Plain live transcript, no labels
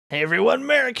Hey everyone,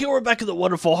 Merrick here. We're back in the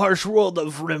wonderful harsh world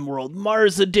of RimWorld,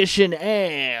 Mars Edition,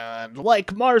 and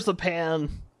like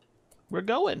Marzipan, we're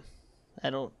going.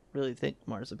 I don't really think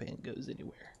Marzipan goes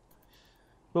anywhere.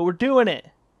 But we're doing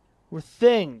it. We're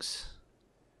things.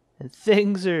 And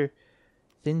things are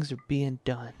being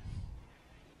done.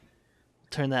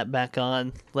 Turn that back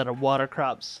on, let our water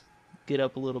crops get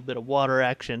up a little bit of water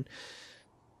action.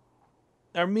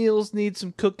 Our meals need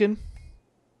some cooking.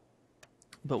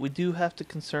 But we do have to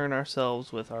concern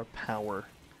ourselves with our power.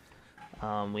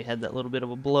 We had that little bit of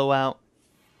a blowout.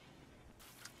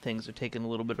 Things are taking a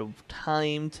little bit of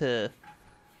time to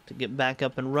get back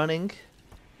up and running.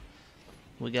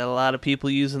 We got a lot of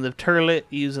people using the turlet,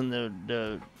 using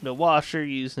the washer,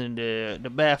 using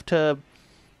the bathtub.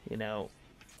 You know,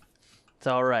 it's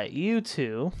all right. You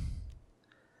two,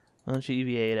 why don't you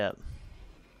EVA it up?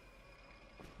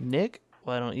 Nick,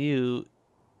 why don't you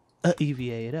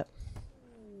EVA it up?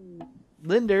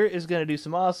 Linder is going to do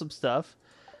some awesome stuff.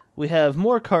 We have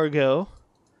more cargo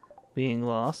being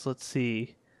lost. Let's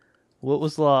see. What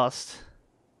was lost?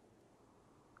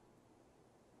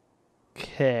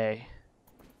 Okay.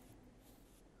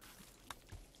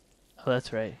 Oh,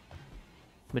 that's right.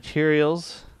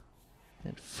 Materials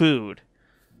and food.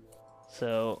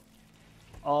 So,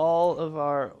 all of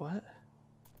our... What?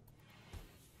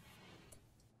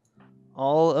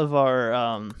 All of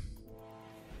our,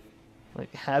 like,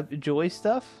 joy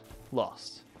stuff,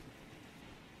 lost.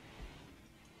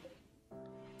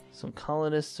 Some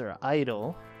colonists are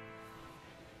idle.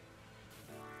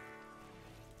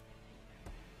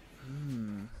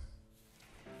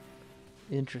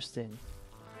 Interesting.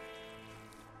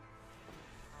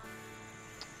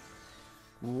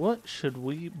 What should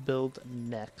we build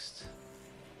next?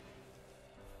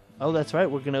 Oh, that's right.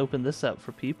 We're going to open this up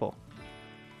for people.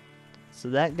 So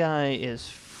that guy is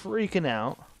freaking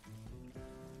out.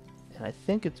 And I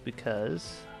think it's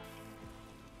because...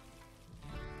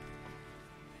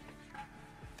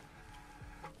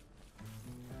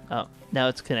 Oh, now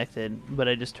it's connected, but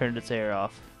I just turned its air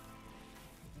off.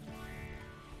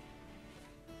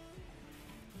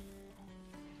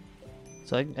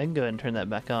 So I can go ahead and turn that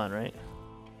back on, right?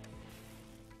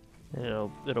 And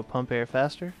it'll pump air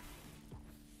faster.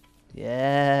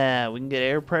 Yeah, we can get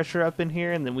air pressure up in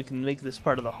here, and then we can make this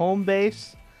part of the home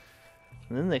base.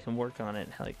 And then they can work on it,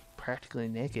 like, practically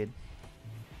naked.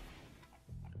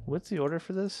 What's the order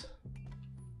for this?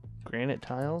 Granite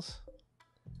tiles?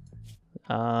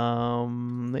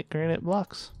 Make granite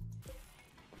blocks.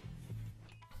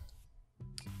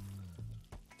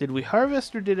 Did we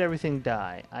harvest or did everything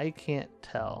die? I can't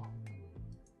tell.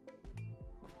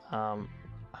 I'm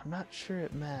not sure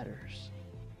it matters,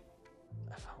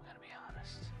 if I'm gonna be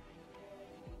honest.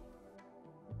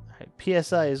 Alright,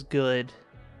 PSI is good.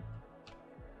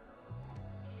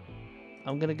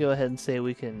 I'm gonna go ahead and say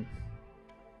we can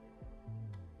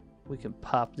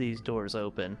pop these doors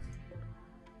open.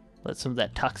 Let some of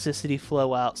that toxicity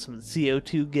flow out, some of the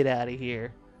CO2 get out of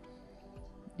here.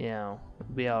 You know,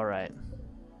 it'll be alright.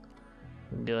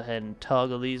 We can go ahead and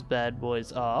toggle these bad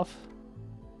boys off.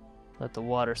 Let the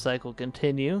water cycle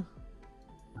continue.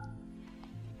 There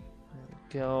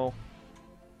we go.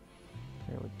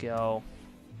 There we go.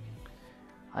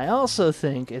 I also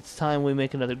think it's time we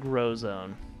make another grow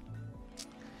zone.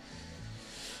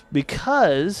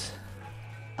 Because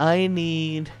I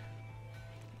need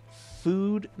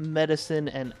food, medicine,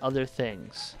 and other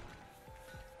things.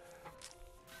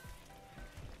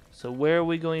 So where are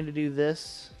we going to do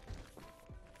this?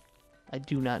 I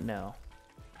do not know.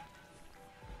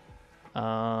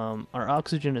 Our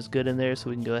oxygen is good in there, so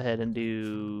we can go ahead and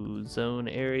do zone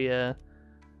area,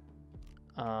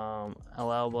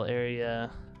 allowable area,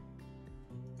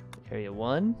 area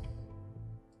 1.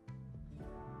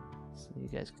 So you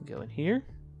guys can go in here.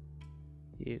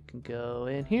 You can go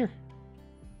in here.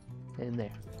 In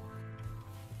there.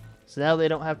 So now they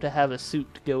don't have to have a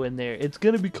suit to go in there. It's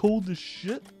gonna be cold as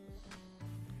shit.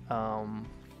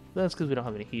 That's because we don't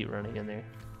have any heat running in there.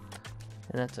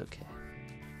 And that's okay.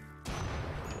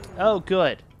 Oh,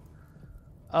 good.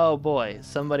 Oh boy,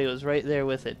 somebody was right there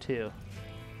with it too.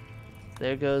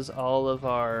 There goes all of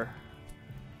our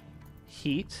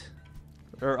heat,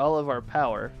 or all of our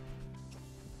power.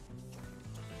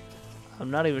 I'm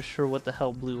not even sure what the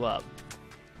hell blew up.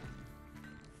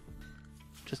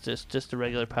 Just a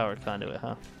regular power conduit,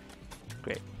 huh?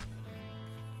 Great.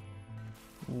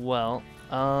 Well,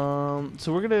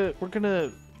 so we're gonna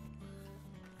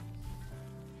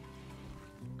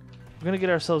get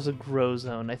ourselves a grow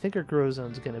zone. I think our grow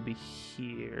zone's gonna be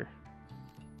here.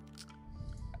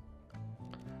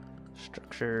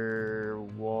 Structure,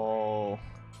 wall.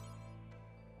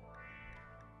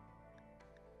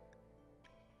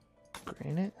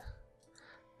 Granite?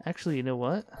 Actually, you know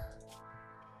what?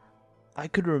 I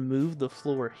could remove the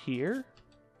floor here.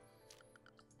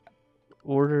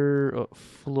 Order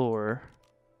floor.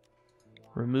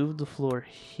 Remove the floor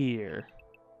here.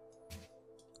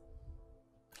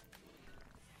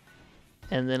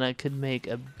 And then I could make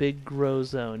a big grow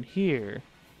zone here.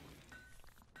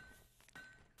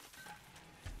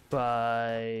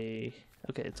 By...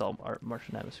 Okay, it's all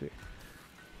Martian atmosphere.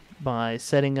 By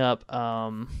setting up...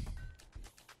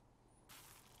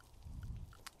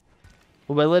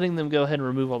 Well, by letting them go ahead and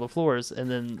remove all the floors,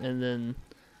 and then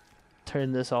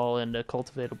turn this all into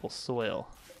cultivatable soil.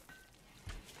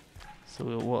 So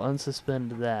we'll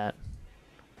unsuspend that.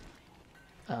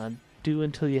 Do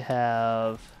until you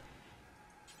have...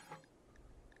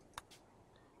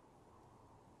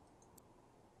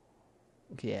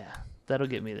 Yeah, that'll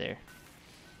get me there.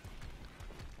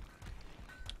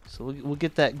 So we'll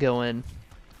get that going.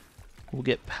 We'll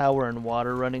get power and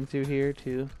water running through here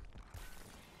too.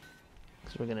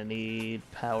 Because we're going to need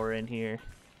power in here.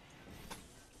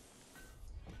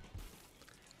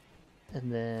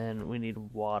 And then we need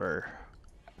water.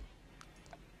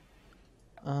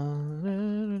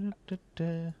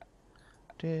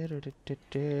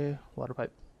 Water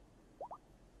pipe.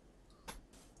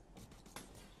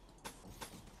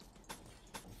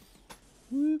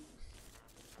 Whoop.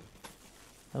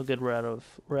 Oh good, we're out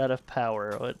of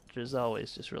power, which is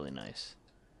always just really nice.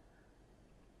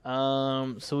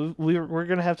 So we're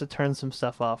gonna have to turn some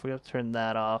stuff off. We have to turn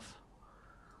that off.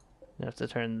 We have to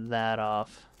turn that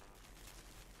off.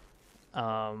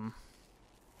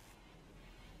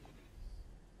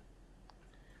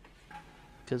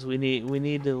 Because we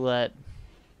need to let.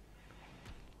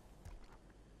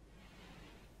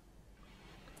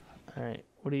 All right,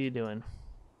 what are you doing?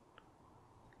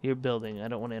 You're building. I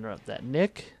don't want to interrupt that.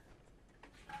 Nick,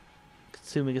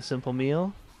 consuming a simple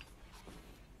meal.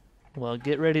 Well,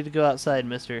 get ready to go outside,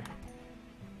 mister.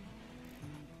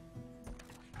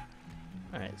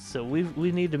 Alright, so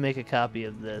we need to make a copy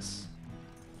of this.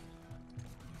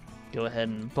 Go ahead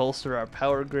and bolster our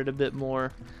power grid a bit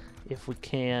more, if we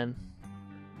can.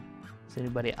 Is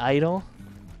anybody idle?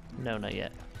 No, not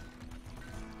yet.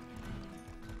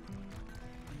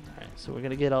 Alright, so we're going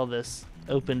to get all this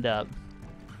opened up.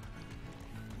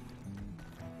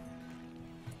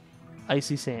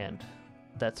 Icy sand.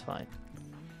 That's fine.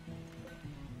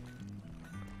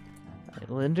 Alright,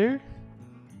 Linder.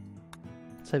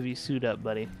 Let's have you suit up,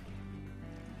 buddy.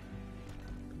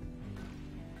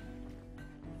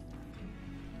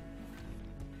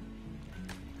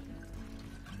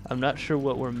 I'm not sure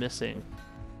what we're missing.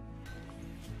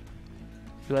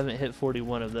 You haven't hit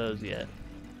 41 of those yet.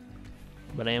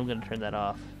 But I am going to turn that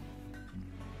off.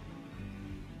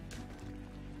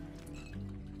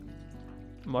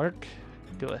 Mark,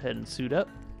 go ahead and suit up.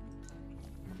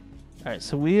 Alright,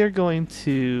 so we are going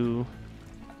to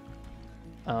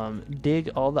dig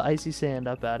all the icy sand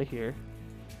up out of here.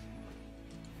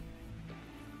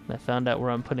 And I found out where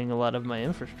I'm putting a lot of my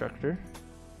infrastructure.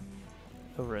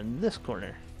 Over in this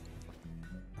corner.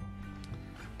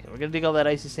 Okay, we're going to dig all that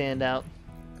icy sand out.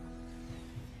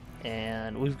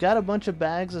 And we've got a bunch of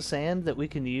bags of sand that we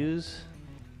can use.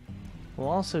 We'll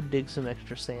also dig some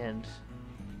extra sand.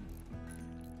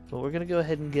 But we're going to go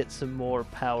ahead and get some more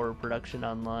power production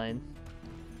online.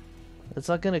 It's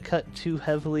not going to cut too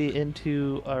heavily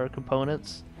into our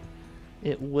components.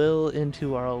 It will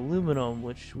into our aluminum,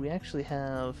 which we actually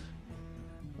have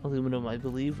aluminum I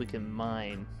believe we can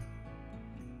mine.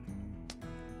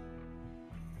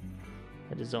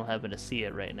 I just don't happen to see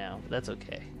it right now, but that's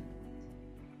okay.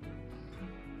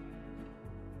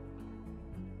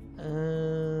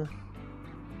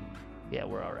 Yeah,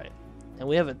 we're alright. And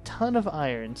we have a ton of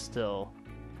iron still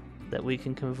that we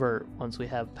can convert once we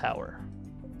have power.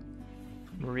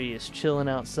 Marie is chilling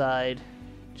outside,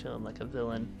 chilling like a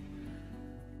villain.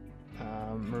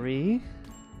 Marie,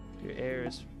 your air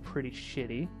is pretty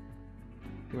shitty.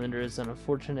 Linda is an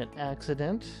unfortunate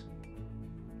accident.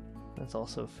 That's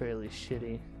also fairly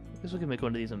shitty. I guess we can make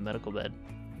one of these a medical bed.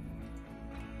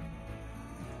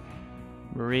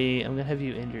 Marie, I'm gonna have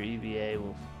you end your EVA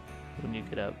when you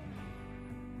get up.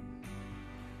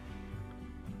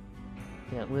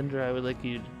 Yeah, Linda, I would like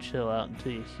you to chill out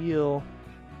until you heal.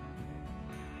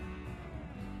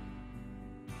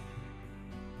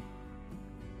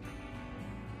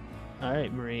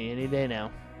 Alright, Marie, any day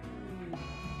now.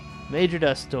 Major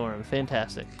dust storm,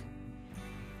 fantastic.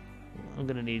 I'm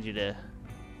gonna need you to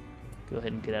go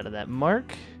ahead and get out of that.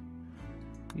 Mark,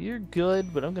 you're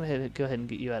good, but I'm gonna go ahead and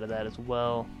get you out of that as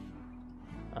well.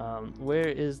 Where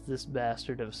is this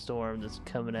bastard of a storm that's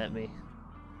coming at me?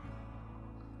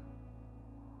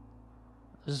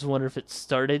 I just wonder if it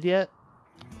started yet.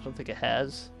 I don't think it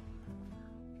has.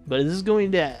 But this is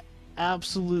going to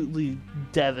absolutely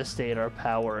devastate our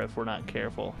power if we're not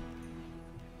careful.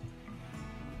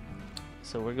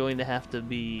 So we're going to have to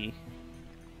be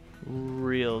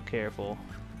real careful.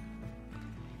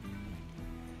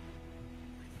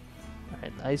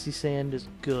 Alright, the icy sand is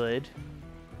good.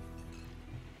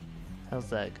 How's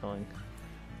that going?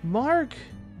 Mark!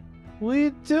 What are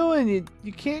you doing?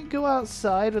 You can't go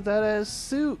outside without a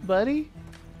suit, buddy.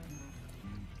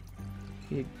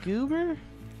 You goober?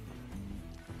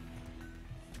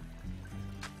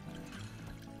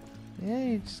 Yeah,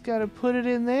 you just gotta put it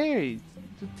in there. You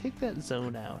take that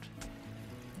zone out.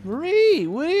 Marie,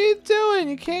 what are you doing?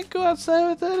 You can't go outside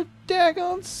without a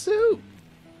daggone suit.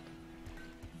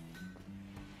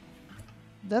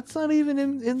 That's not even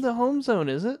in the home zone,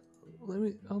 is it? Let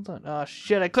me, hold on. Oh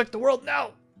shit, I clicked the world.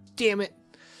 No! Damn it.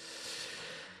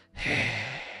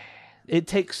 It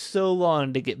takes so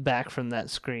long to get back from that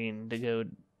screen to go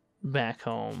back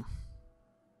home.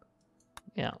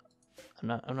 Yeah. I'm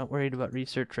not worried about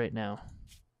research right now.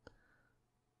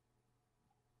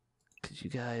 Cause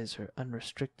you guys are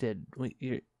unrestricted.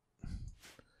 Wait,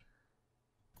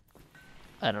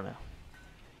 I don't know.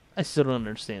 I still don't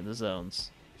understand the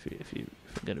zones. If I'm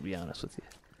gonna be honest with you.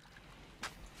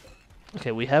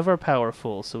 Okay, we have our power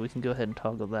full, so we can go ahead and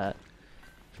toggle that.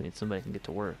 Which means somebody can get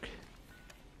to work.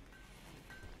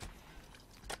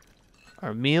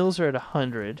 Our meals are at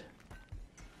 100,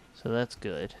 so that's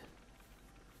good.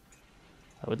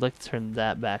 I would like to turn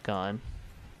that back on,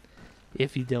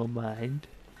 if you don't mind.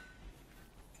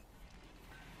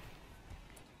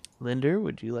 Linder,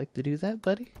 would you like to do that,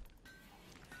 buddy?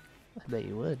 I bet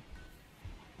you would.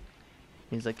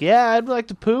 He's like, yeah, I'd like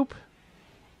to poop.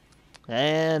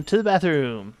 And to the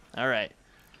bathroom. Alright.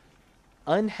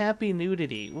 Unhappy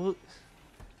nudity. Well,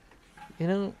 you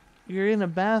know, you're in a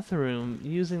bathroom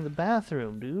using the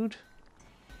bathroom, dude.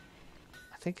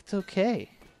 I think it's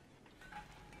okay.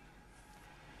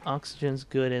 Oxygen's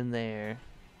good in there.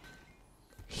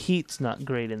 Heat's not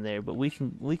great in there, but we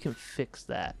can fix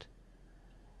that.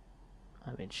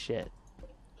 I mean, shit.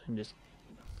 We can just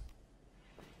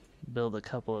build a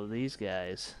couple of these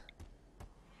guys.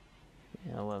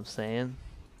 You know what I'm saying?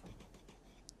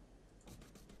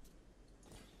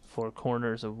 4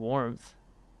 corners of warmth.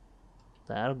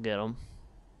 That'll get them.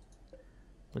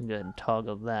 We can go ahead and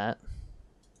toggle that.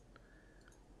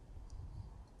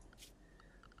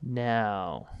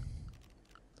 Now,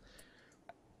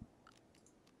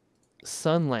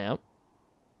 sun lamp.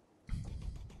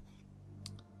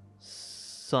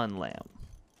 Sun lamp.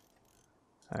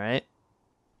 Alright.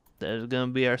 There's going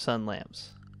to be our sun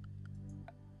lamps.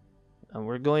 And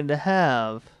we're going to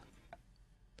have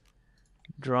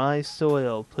dry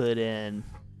soil put in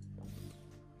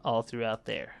all throughout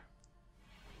there.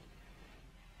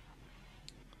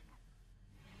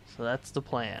 So that's the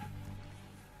plan.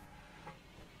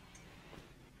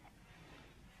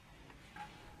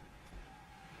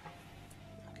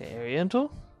 Okay,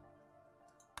 Oriental.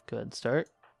 Go ahead and start.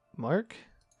 Mark.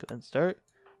 Go ahead and start.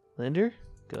 Linder.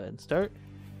 Go ahead and start.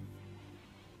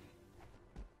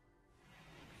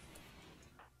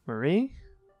 Marie.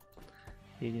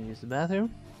 You can use the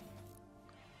bathroom.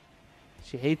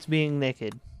 She hates being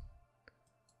naked.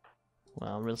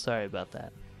 Well, I'm real sorry about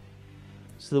that.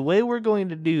 So the way we're going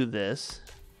to do this,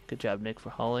 good job Nick for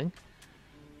hauling,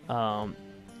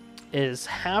 is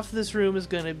half this room is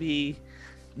going to be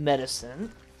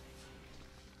medicine,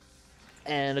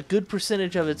 and a good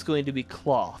percentage of it's going to be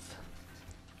cloth.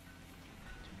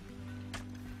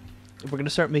 We're going to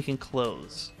start making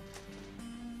clothes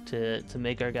to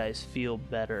make our guys feel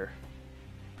better.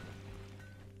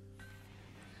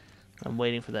 I'm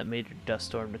waiting for that major dust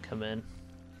storm to come in.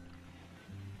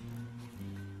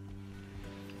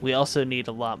 We also need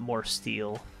a lot more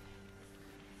steel.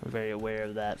 I'm very aware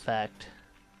of that fact.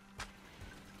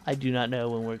 I do not know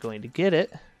when we're going to get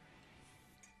it,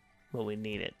 but we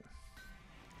need it.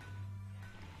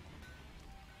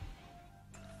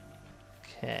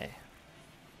 Okay.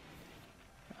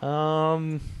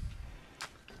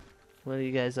 What are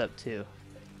you guys up to?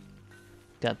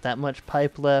 Got that much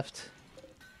pipe left.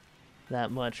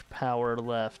 That much power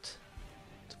left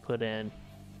to put in.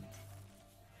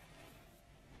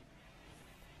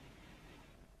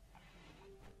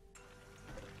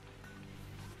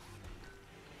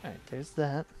 Alright, there's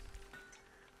that.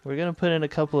 We're gonna put in a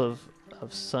couple of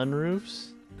sunroofs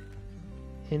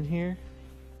in here.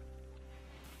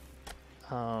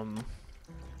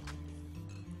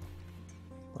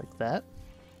 Like that.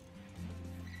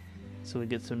 So we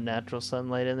get some natural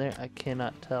sunlight in there. I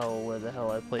cannot tell where the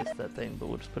hell I placed that thing, but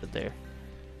we'll just put it there.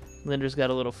 Linder's got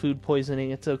a little food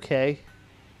poisoning. It's okay.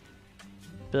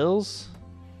 Bills.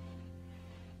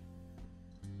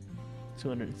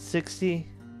 260.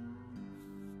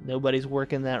 Nobody's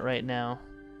working that right now.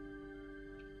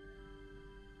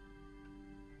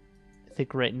 I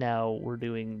think right now we're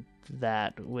doing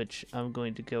that, which I'm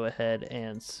going to go ahead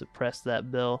and suppress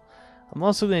that bill. I'm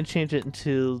also going to change it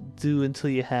into do until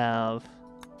you have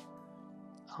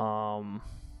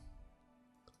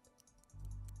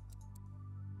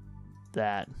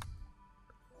that.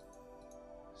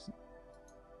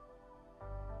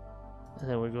 And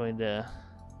then we're going to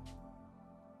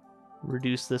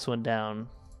reduce this one down.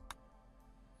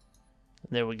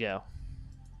 There we go.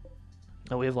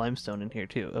 Oh, we have limestone in here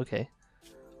too. Okay.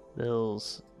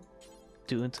 Bills.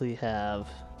 Do until you have.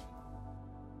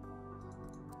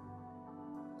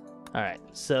 Alright,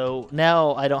 so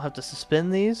now I don't have to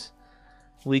suspend these.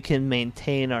 We can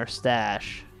maintain our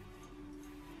stash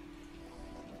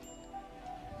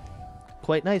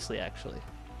quite nicely, actually.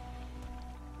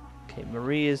 Okay,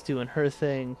 Marie is doing her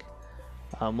thing.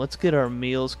 Let's get our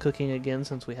meals cooking again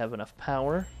since we have enough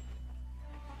power.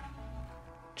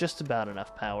 Just about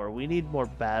enough power. We need more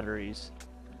batteries.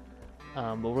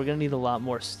 But we're going to need a lot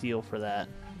more steel for that.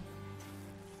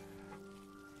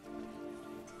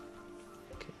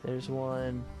 Okay, there's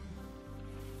one.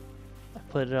 I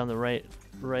put it on the right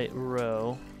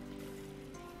row.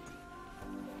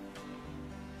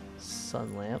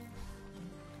 Sun lamp.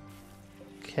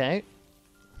 Okay.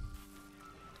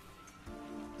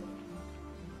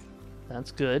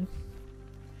 That's good.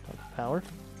 Power.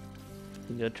 We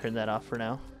can go turn that off for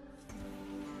now.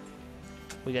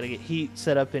 We gotta get heat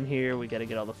set up in here. We gotta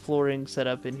get all the flooring set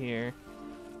up in here.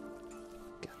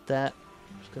 Got that.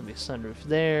 There's gonna be a sunroof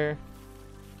there.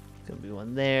 There's gonna be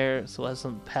one there. So we'll have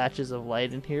some patches of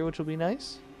light in here, which will be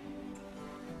nice.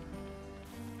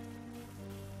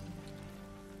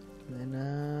 And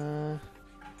then,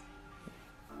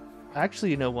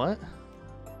 actually, you know what?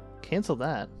 Cancel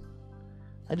that.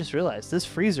 I just realized this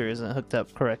freezer isn't hooked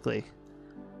up correctly.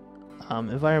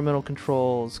 Environmental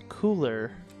controls,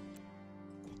 cooler.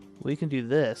 We can do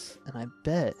this, and I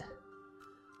bet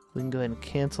we can go ahead and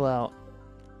cancel out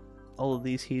all of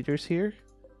these heaters here.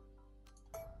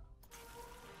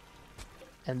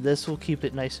 And this will keep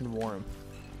it nice and warm.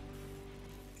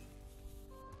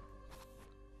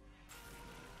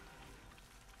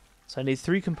 So I need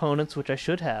 3 components, which I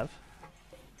should have.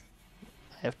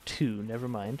 I have 2, never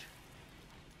mind.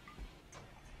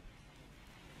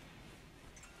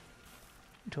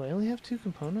 Do I only have 2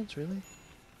 components, really?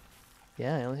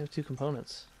 Yeah, I only have 2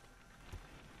 components.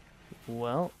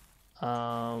 Well,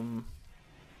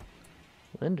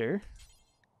 Linder.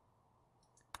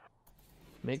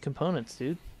 Make components,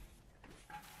 dude.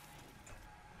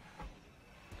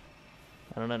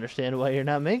 I don't understand why you're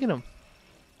not making them.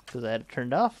 Because I had it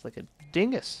turned off like a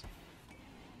dingus.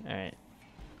 Alright.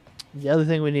 The other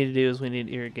thing we need to do is we need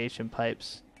irrigation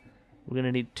pipes. We're going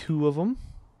to need 2 of them.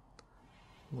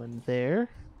 One there.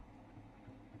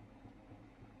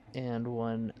 And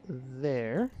one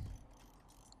there.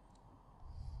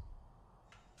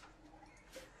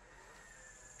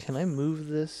 Can I move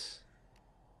this?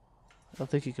 I don't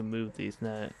think you can move these.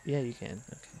 No. Yeah, you can.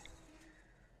 Okay.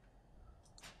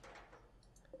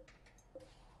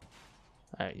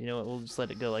 Alright, you know what? We'll just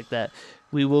let it go like that.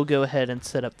 We will go ahead and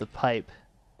set up the pipe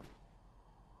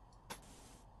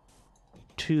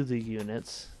to the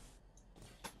units.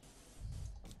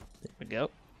 There we go.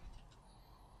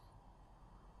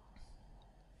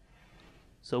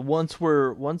 So once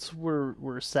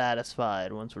we're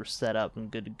satisfied, once we're set up and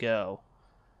good to go,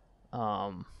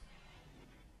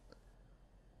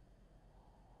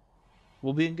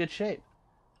 we'll be in good shape.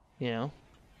 You know,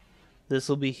 this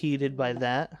will be heated by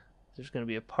that. There's going to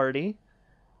be a party,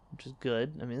 which is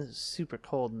good. I mean, this is super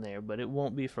cold in there, but it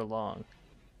won't be for long.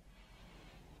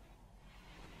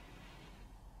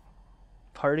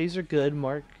 Parties are good.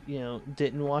 Mark, you know,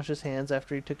 didn't wash his hands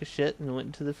after he took a shit and went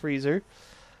into the freezer.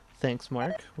 Thanks,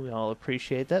 Mark. We all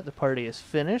appreciate that. The party is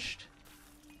finished.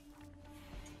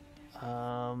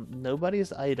 Nobody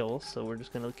is idle, so we're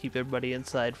just going to keep everybody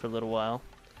inside for a little while.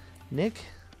 Nick,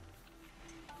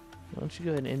 why don't you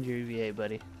go ahead and end your EVA,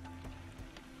 buddy?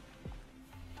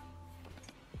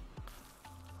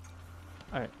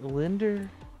 Alright, Linder,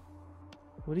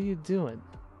 what are you doing?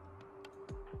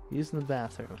 Using the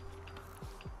bathroom.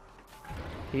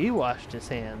 He washed his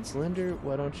hands. Linder,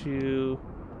 why don't you...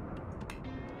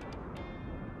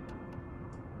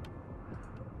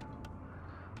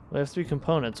 We have 3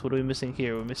 components. What are we missing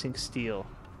here? We're missing steel.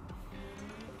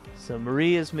 So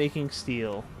Marie is making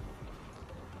steel.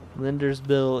 Linder's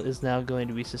bill is now going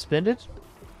to be suspended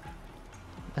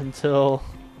until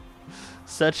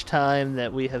such time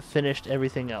that we have finished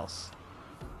everything else.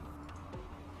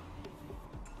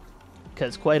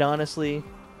 Because quite honestly,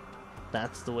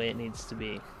 that's the way it needs to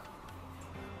be.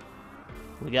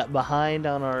 We got behind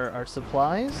on our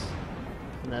supplies,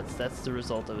 and that's the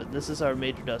result of it. This is our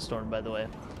major dust storm, by the way.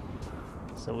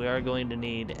 So we are going to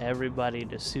need everybody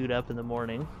to suit up in the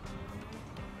morning.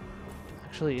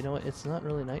 Actually, you know what? It's not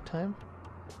really nighttime.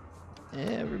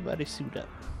 Everybody suit up.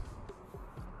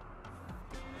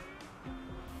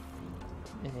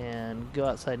 And go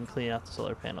outside and clean out the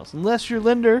solar panels. Unless you're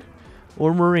Linder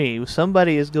or Marie,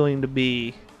 somebody is going to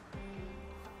be,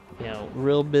 you know,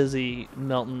 real busy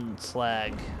melting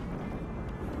slag.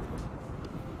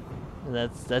 And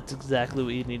that's exactly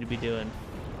what you need to be doing.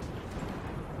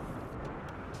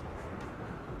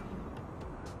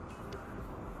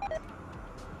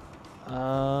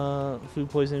 Food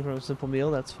poisoning from a simple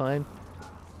meal, that's fine.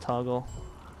 Toggle.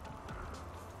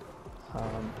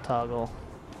 Toggle.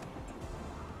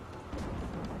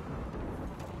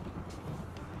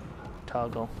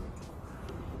 Toggle.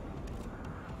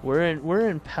 We're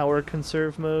in power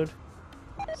conserve mode,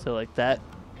 so like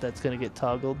that's gonna get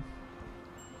toggled.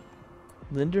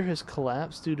 Linder has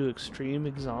collapsed due to extreme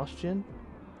exhaustion.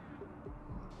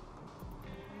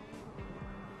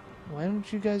 Why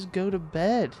don't you guys go to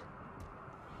bed?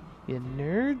 You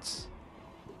nerds?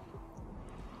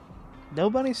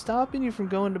 Nobody's stopping you from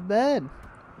going to bed.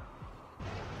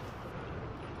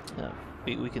 Oh,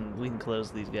 we can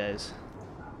close these guys.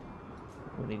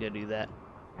 We need to go do that.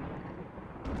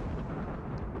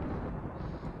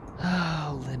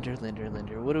 Oh,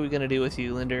 Linder. What are we gonna do with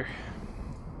you, Linder?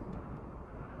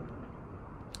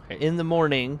 In the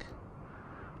morning,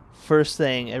 first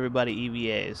thing, everybody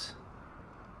EVAs.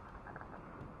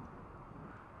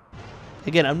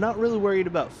 Again, I'm not really worried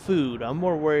about food. I'm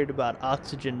more worried about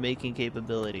oxygen making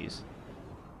capabilities.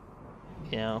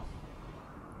 You know?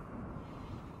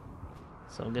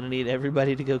 So I'm gonna need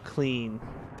everybody to go clean,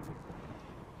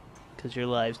 because your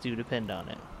lives do depend on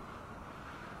it.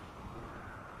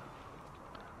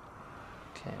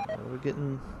 Okay, well, we're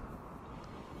getting...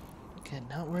 Again,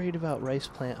 not worried about rice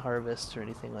plant harvests or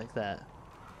anything like that.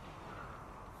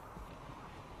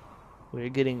 We're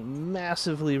getting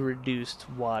massively reduced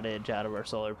wattage out of our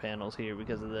solar panels here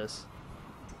because of this.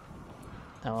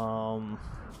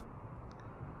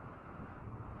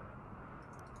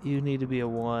 You need to be a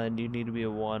 1. You need to be a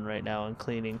 1 right now in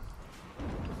cleaning.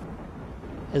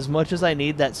 As much as I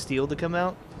need that steel to come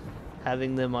out,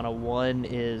 having them on a 1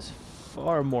 is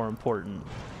far more important.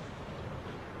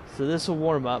 So this will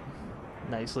warm up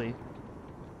nicely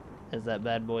as that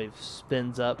bad boy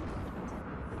spins up.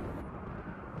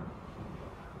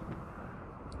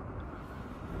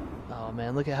 Oh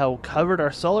man, look at how covered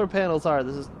our solar panels are.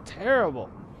 This is terrible.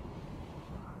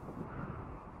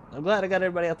 I'm glad I got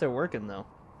everybody out there working though.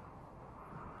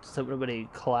 Just hope nobody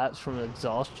collapsed from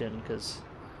exhaustion, because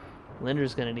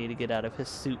Linder's gonna need to get out of his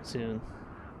suit soon.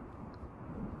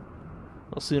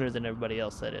 Well, sooner than everybody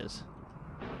else, that is.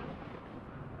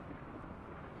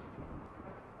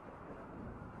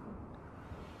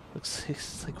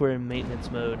 Looks like we're in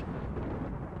maintenance mode.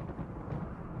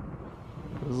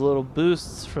 Those little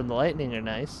boosts from the lightning are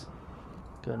nice.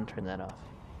 Go ahead and turn that off.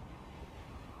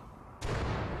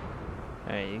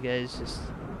 Alright, you guys just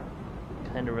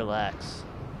kind of relax.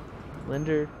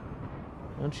 Linder,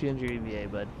 don't you end your EVA,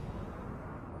 bud.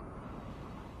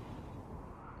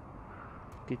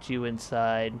 Get you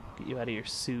inside, get you out of your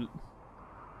suit.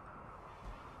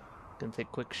 Gonna take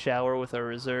a quick shower with our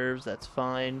reserves, that's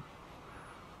fine.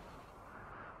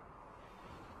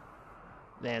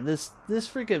 Man, this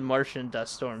freaking Martian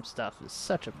dust storm stuff is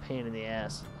such a pain in the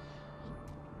ass.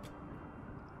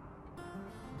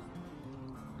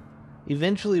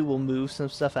 Eventually we'll move some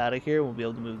stuff out of here. We'll be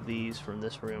able to move these from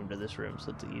this room to this room,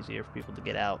 so it's easier for people to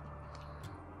get out.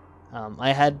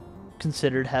 I had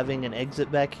considered having an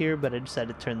exit back here, but I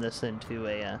decided to turn this into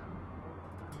a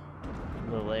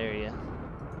little area.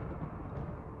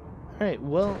 Alright,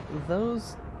 well,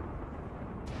 that's...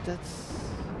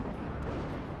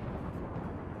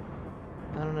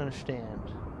 I don't understand.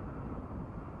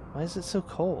 Why is it so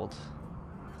cold?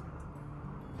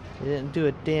 They didn't do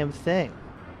a damn thing.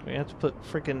 We have to put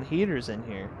freaking heaters in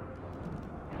here.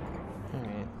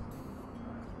 Alright.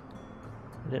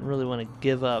 I didn't really want to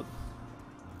give up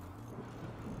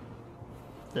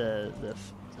the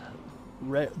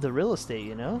real estate,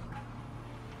 you know?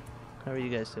 How are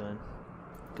you guys doing?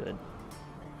 Good.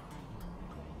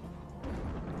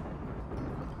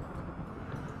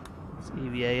 Let's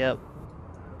EVA up.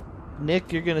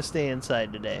 Nick, you're gonna stay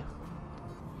inside today.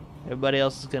 Everybody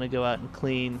else is gonna go out and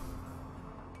clean.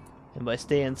 And by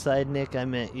stay inside, Nick, I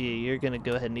meant you. You're gonna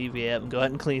go ahead and EVA up and go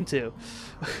out and clean too.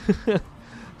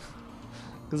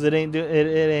 Because it ain't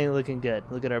looking good.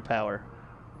 Look at our power.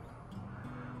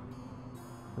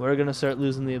 We're gonna start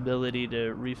losing the ability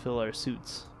to refill our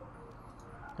suits.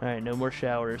 Alright, no more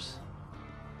showers.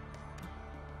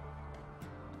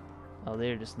 Oh,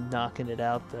 they're just knocking it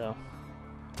out though.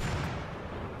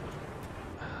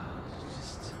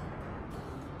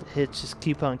 The hits just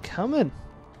keep on coming.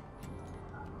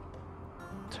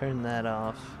 Turn that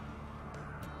off.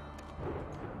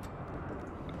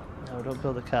 No, don't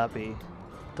build a copy.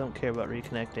 Don't care about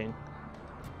reconnecting.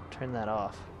 Turn that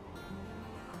off.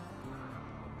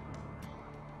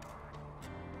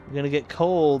 We're gonna get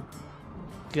cold.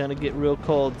 Gonna get real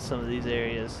cold in some of these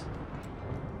areas.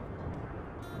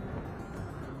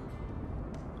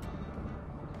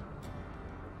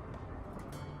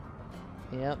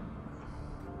 Yep.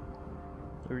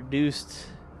 Reduced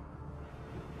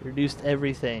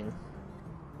everything.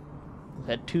 We've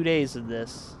had 2 days of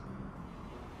this.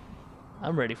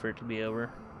 I'm ready for it to be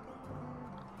over.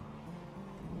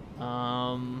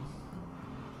 I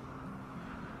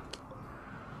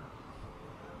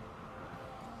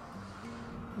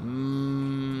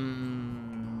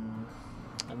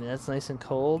mean, that's nice and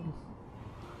cold.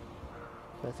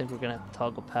 But I think we're gonna have to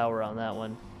toggle power on that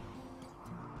one.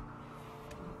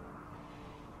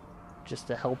 Just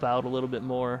to help out a little bit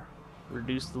more.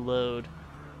 Reduce the load.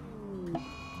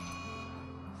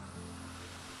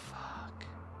 Fuck.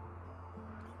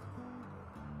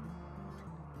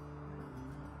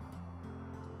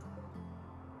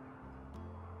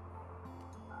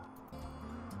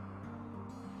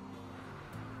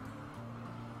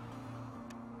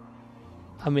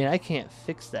 I mean, I can't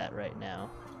fix that right now.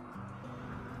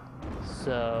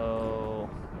 So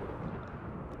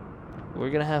we're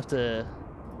gonna have to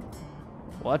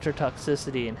watch our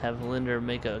toxicity and have Linder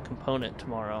make a component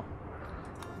tomorrow.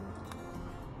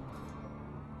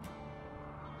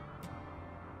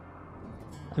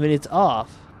 I mean, it's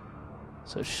off,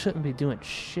 so it shouldn't be doing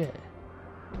shit.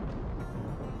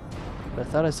 But I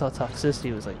thought I saw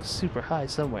toxicity was like super high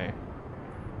somewhere.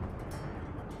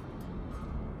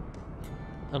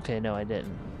 Okay, no, I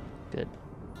didn't. Good.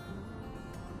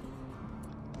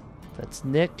 That's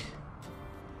Nick.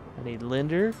 I need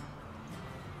Linder.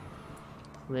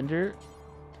 Linder.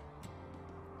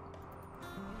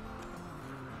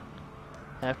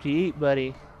 After you eat,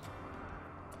 buddy,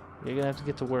 you're gonna have to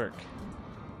get to work.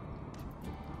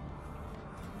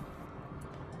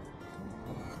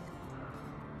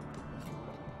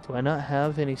 Do I not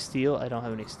have any steel? I don't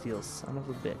have any steel, son of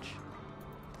a bitch.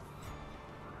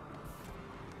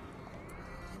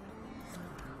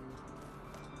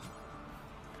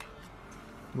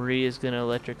 Marie is gonna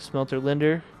electric smelter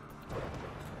Linder.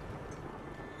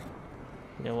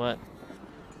 You know what?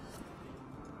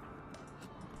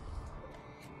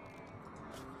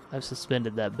 I've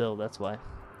suspended that build, that's why.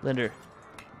 Linder,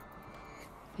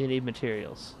 you need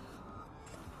materials.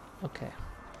 Okay.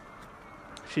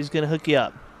 She's gonna hook you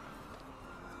up.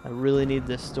 I really need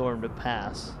this storm to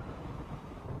pass.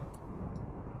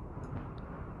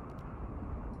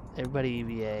 Everybody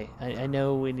EVA. I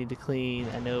know we need to clean.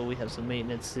 I know we have some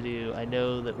maintenance to do. I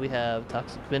know that we have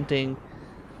toxic venting.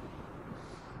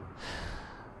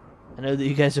 I know that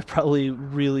you guys are probably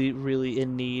really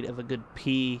in need of a good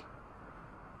pee.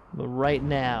 But right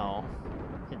now,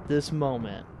 at this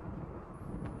moment,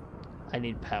 I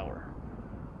need power.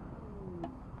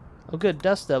 Oh good,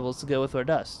 dust devils to go with our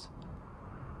dust.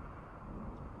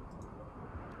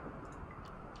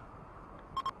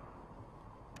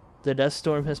 The dust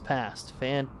storm has passed.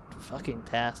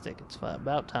 Fan-fucking-tastic. It's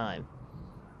about time.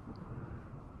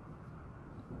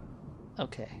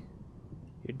 Okay.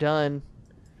 You're done.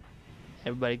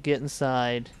 Everybody get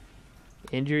inside.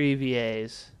 End your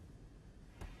EVAs.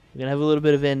 We're gonna have a little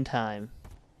bit of end time.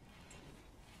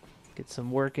 Get some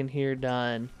work in here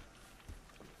done.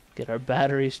 Get our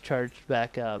batteries charged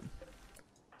back up.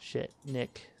 Shit.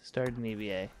 Nick, start an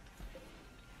EVA.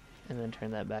 And then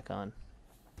turn that back on.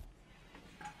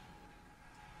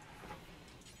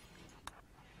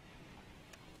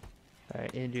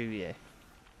 Alright, end your EVA.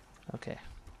 Okay.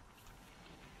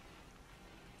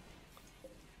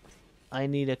 I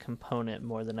need a component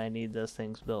more than I need those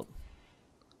things built.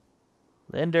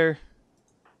 Linder.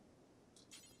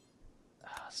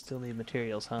 Still need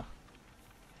materials, huh?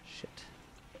 Shit.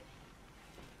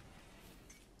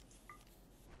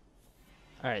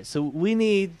 Alright, so we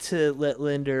need to let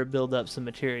Linder build up some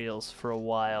materials for a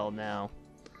while now.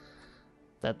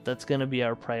 That's gonna be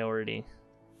our priority.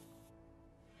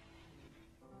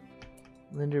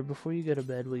 Linder, before you go to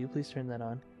bed, will you please turn that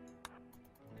on?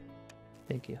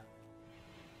 Thank you.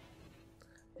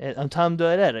 I'm Tom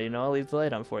Doedetta, you know, I'll leave the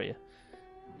light on for you.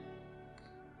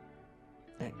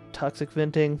 Right, toxic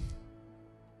venting.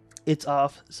 It's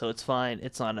off, so it's fine.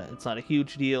 It's not a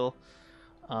huge deal.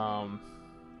 Yeah,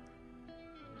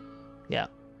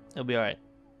 it'll be alright.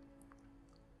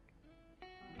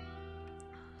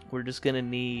 We're just gonna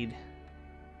need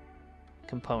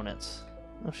components.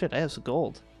 Oh shit, I have some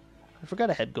gold. I forgot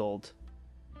I had gold.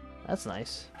 That's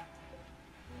nice.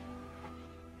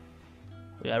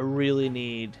 I really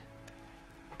need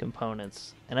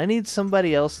components. And I need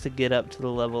somebody else to get up to the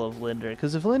level of Linder.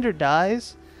 Because if Linder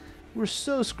dies, we're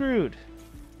so screwed.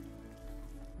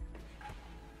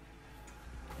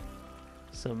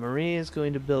 So Marie is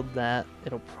going to build that.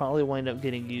 It'll probably wind up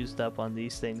getting used up on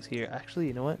these things here. Actually,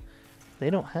 you know what? They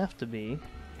don't have to be.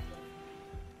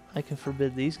 I can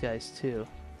forbid these guys too.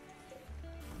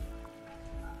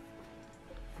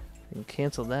 And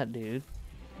cancel that dude.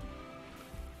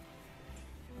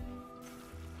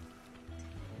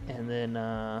 And then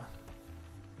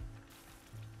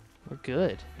we're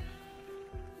good.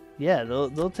 Yeah,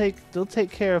 they'll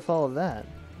take care of all of that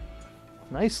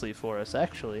nicely for us,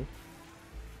 actually.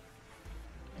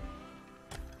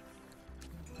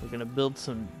 We're gonna build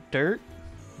some dirt.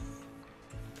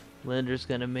 Linder's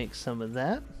gonna make some of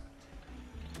that.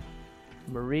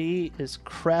 Marie is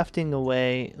crafting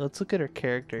away. Let's look at her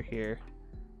character here.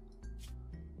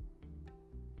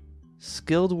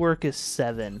 Skilled work is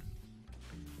 7.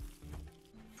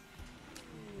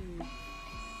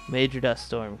 Major dust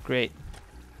storm, great.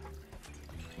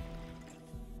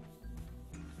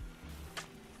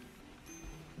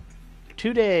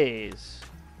 Two days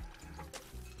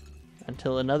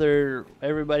until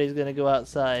everybody's gonna go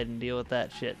outside and deal with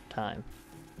that shit time.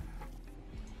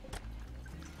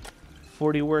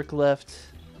 40 work left.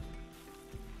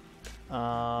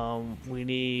 We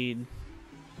need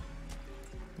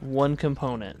 1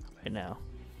 component right now.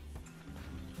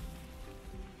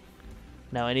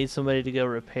 Now I need somebody to go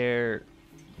repair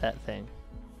that thing.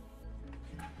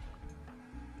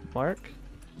 Mark?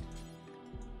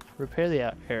 Repair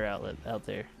the air outlet out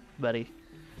there, buddy.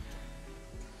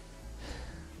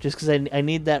 Just because I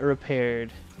need that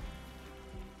repaired.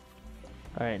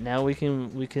 Alright, now we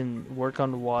can work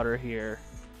on the water here.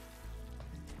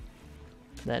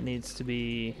 That needs to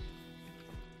be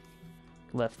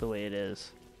left the way it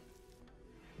is.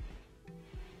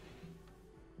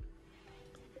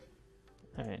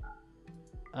 Alright.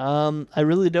 I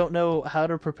really don't know how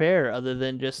to prepare other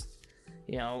than just,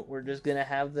 you know, we're just gonna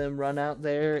have them run out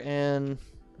there and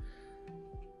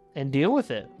deal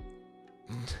with it.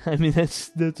 I mean,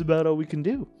 that's about all we can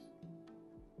do.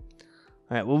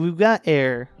 Alright, well, we've got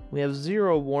air. We have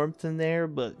 0 warmth in there,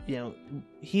 but, you know,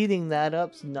 heating that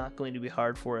up's not going to be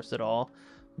hard for us at all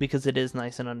because it is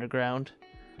nice and underground.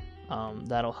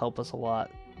 That'll help us a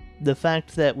lot. The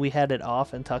fact that we had it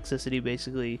off and toxicity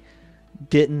basically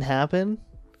didn't happen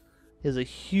is a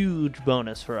huge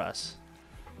bonus for us.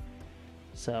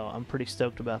 So I'm pretty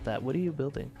stoked about that. What are you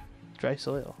building? Dry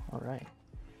soil. Alright.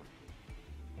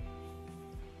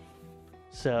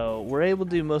 So we're able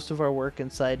to do most of our work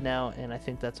inside now, and I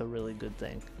think that's a really good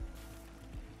thing.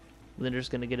 Linder's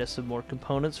going to get us some more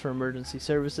components for emergency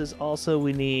services. Also,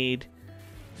 we need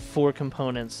 4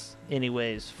 components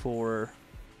anyways for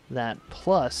that,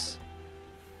 plus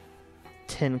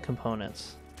 10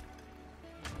 components.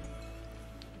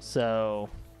 So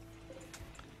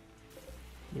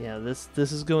yeah, this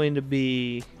is going to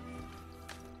be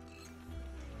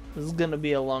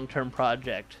a long-term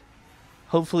project.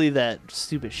 Hopefully that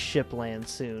stupid ship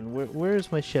lands soon. Where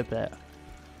is my ship at?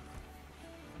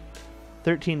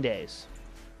 13 days.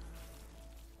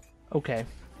 Okay.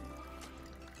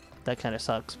 That kind of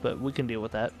sucks, but we can deal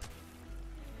with that.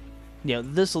 You know,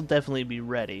 this will definitely be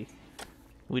ready.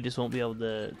 We just won't be able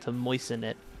to moisten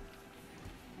it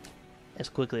as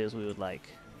quickly as we would like.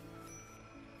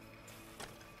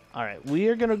 Alright, we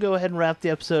are going to go ahead and wrap the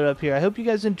episode up here. I hope you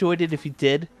guys enjoyed it. If you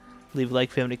did, leave a like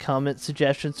if you have any comments,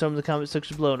 suggestions, throw them in the comment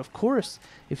section below. And of course,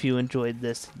 if you enjoyed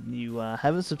this and you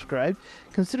haven't subscribed,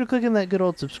 consider clicking that good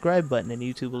old subscribe button and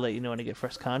YouTube will let you know when I get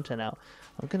fresh content out.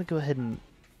 I'm going to go ahead and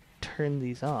turn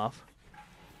these off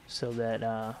so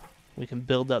that we can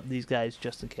build up these guys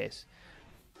just in case.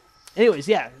 Anyways,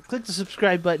 yeah, click the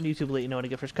subscribe button. YouTube will let you know when I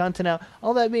get fresh content out.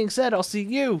 All that being said, I'll see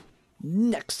you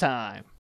next time.